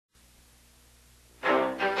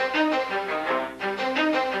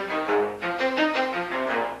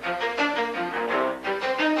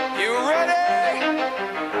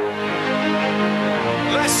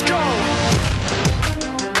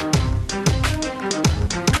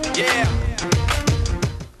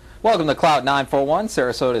Welcome to Clout 941,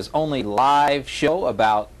 Sarasota's only live show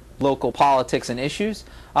about local politics and issues.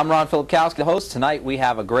 I'm Ron Filipkowski, the host. Tonight we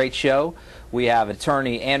have a great show. We have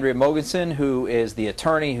attorney Andrea Mogensen, who is the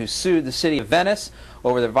attorney who sued the city of Venice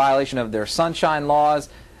over the violation of their sunshine laws.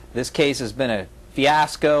 This case has been a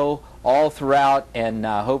fiasco all throughout, and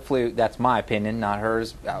hopefully, that's my opinion, not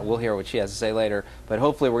hers. We'll hear what she has to say later, but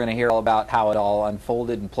hopefully we're going to hear all about how it all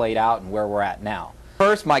unfolded and played out and where we're at now.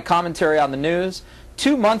 First, my commentary on the news.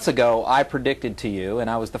 2 months ago, I predicted to you, and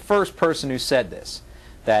I was the first person who said this,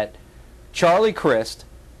 that Charlie Crist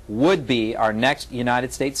would be our next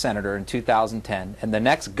United States Senator in 2010, and the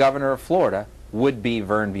next governor of Florida would be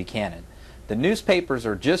Vern Buchanan. The newspapers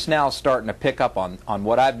are just now starting to pick up on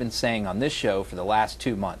what I've been saying on this show for the last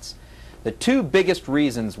 2 months. The two biggest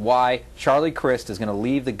reasons why Charlie Crist is going to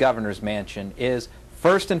leave the governor's mansion is,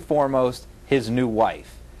 first and foremost, his new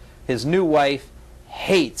wife. His new wife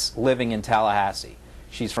hates living in Tallahassee.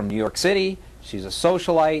 She's from New York City, she's a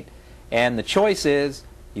socialite, and the choice is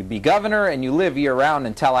you be governor and you live year-round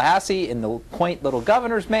in Tallahassee in the quaint little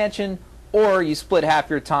governor's mansion, or you split half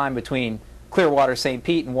your time between Clearwater, St.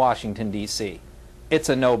 Pete, and Washington, D.C. It's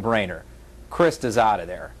a no-brainer. Crist is out of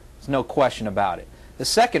there. There's no question about it. The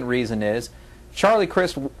second reason is Charlie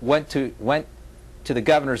Crist went to the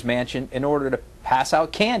governor's mansion in order to pass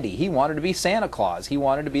out candy. He wanted to be Santa Claus. He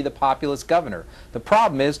wanted to be the populist governor. The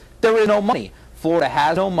problem is there is no money. Florida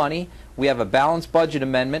has no money. We have a balanced budget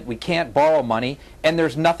amendment. We can't borrow money, and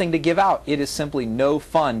there's nothing to give out. It is simply no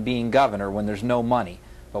fun being governor when there's no money.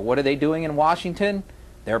 But what are they doing in Washington?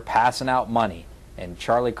 They're passing out money, and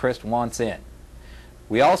Charlie Crist wants in.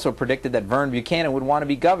 We also predicted that Vern Buchanan would want to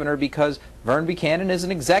be governor because Vern Buchanan is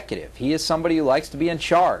an executive. He is somebody who likes to be in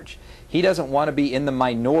charge. He doesn't want to be in the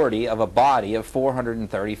minority of a body of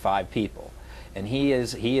 435 people. And he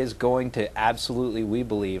is going to absolutely, we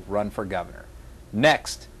believe, run for governor.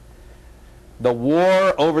 Next, the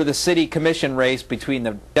war over the city commission race between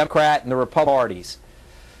the Democrat and the Republican parties.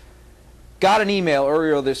 Got an email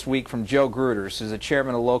earlier this week from Joe Gruters, who's the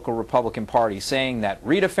chairman of the local Republican Party, saying that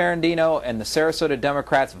Rita Ferrandino and the Sarasota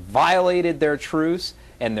Democrats violated their truce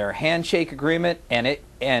and their handshake agreement, and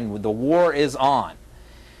the war is on.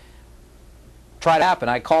 Tried to happen.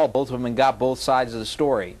 I called both of them and got both sides of the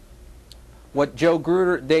story. What Joe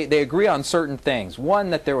Gruder, they agree on certain things. One,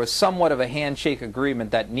 that there was somewhat of a handshake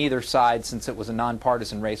agreement that neither side, since it was a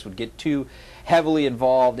nonpartisan race, would get too heavily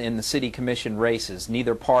involved in the city commission races.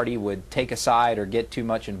 Neither party would take a side or get too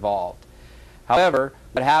much involved. However,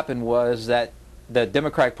 what happened was that the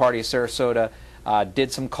Democratic Party of Sarasota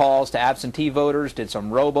did some calls to absentee voters, did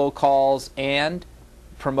some robocalls, and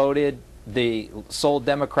promoted the sole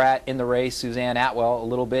Democrat in the race, Suzanne Atwell, a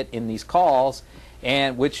little bit in these calls,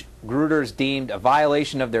 and which Gruters deemed a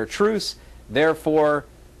violation of their truce. Therefore,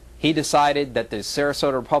 he decided that the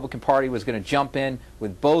Sarasota Republican Party was going to jump in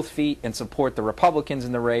with both feet and support the Republicans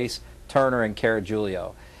in the race, Turner and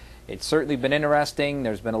Caragiulio. It's certainly been interesting.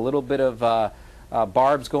 There's been a little bit of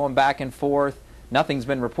barbs going back and forth. Nothing's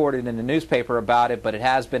been reported in the newspaper about it, but it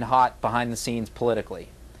has been hot behind the scenes politically.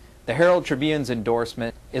 The Herald Tribune's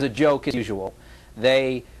endorsement is a joke as usual.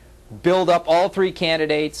 They build up all three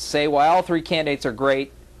candidates, say why all three candidates are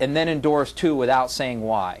great, and then endorse two without saying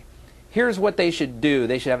why. Here's what they should do.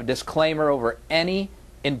 They should have a disclaimer over any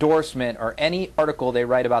endorsement or any article they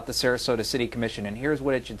write about the Sarasota City Commission, and here's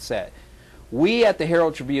what it should say. We at the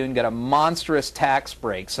Herald Tribune got a monstrous tax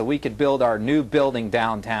break so we could build our new building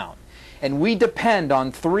downtown. And we depend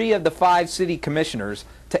on 3 of the 5 city commissioners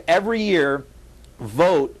to every year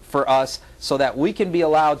vote for us so that we can be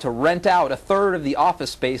allowed to rent out 1/3 of the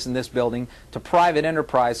office space in this building to private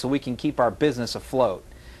enterprise so we can keep our business afloat.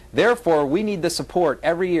 Therefore, we need the support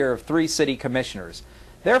every year of 3 city commissioners.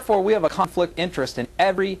 Therefore, we have a conflict of interest in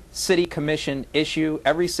every city commission issue,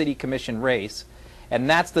 every city commission race, and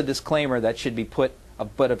that's the disclaimer that should be put,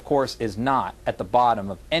 but of course is not, at the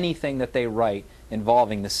bottom of anything that they write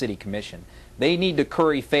involving the city commission. They need to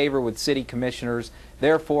curry favor with city commissioners.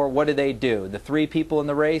 Therefore, what do? The 3 people in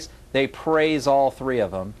the race, they praise all 3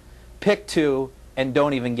 of them, pick 2, and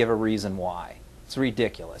don't even give a reason why. It's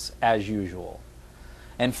ridiculous, as usual.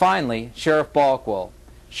 And finally, Sheriff Balkwell.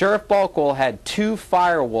 Sheriff Balkwell had 2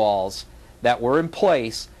 firewalls that were in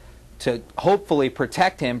place to hopefully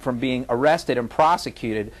protect him from being arrested and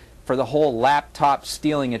prosecuted for the whole laptop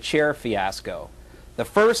stealing a chair fiasco. The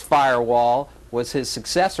first firewall was his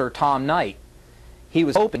successor, Tom Knight. He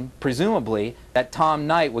was hoping, presumably, that Tom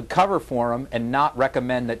Knight would cover for him and not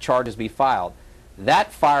recommend that charges be filed.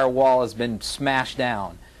 That firewall has been smashed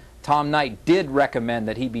down. Tom Knight did recommend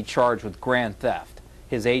that he be charged with grand theft.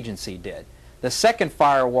 His agency did. The second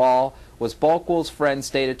firewall was Balkwell's friend,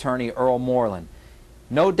 State Attorney Earl Moreland.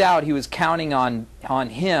 No doubt he was counting on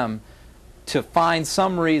him to find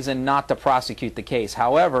some reason not to prosecute the case.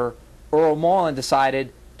 However, Earl Moreland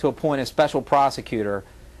decided to appoint a special prosecutor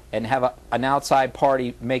and have an outside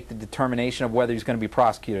party make the determination of whether he's going to be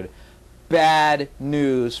prosecuted. Bad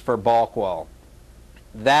news for Balkwell.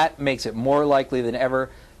 That makes it more likely than ever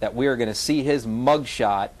that we are going to see his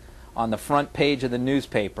mugshot on the front page of the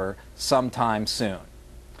newspaper sometime soon.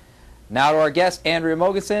 Now to our guest, Andrea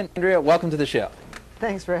Mogensen. Andrea, welcome to the show.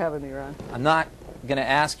 Thanks for having me, Ron. I'm not going to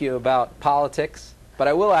ask you about politics, but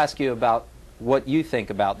I will ask you about what you think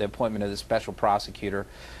about the appointment of the special prosecutor.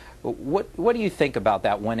 What do you think about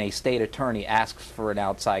that when a state attorney asks for an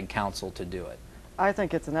outside counsel to do it? I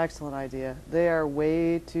think it's an excellent idea. They are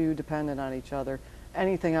way too dependent on each other.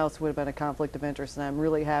 Anything else would have been a conflict of interest, and I'm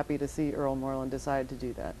really happy to see Earl Moreland decide to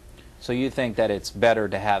do that. So you think that it's better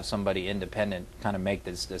to have somebody independent kind of make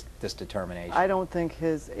this determination? I don't think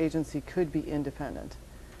his agency could be independent.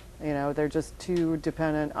 You know, they're just too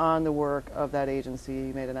dependent on the work of that agency.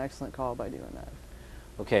 He made an excellent call by doing that.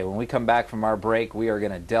 Okay, when we come back from our break, we are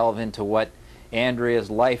going to delve into what Andrea's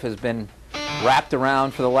life has been wrapped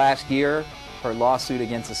around for the last year, her lawsuit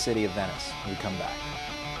against the city of Venice. When we come back.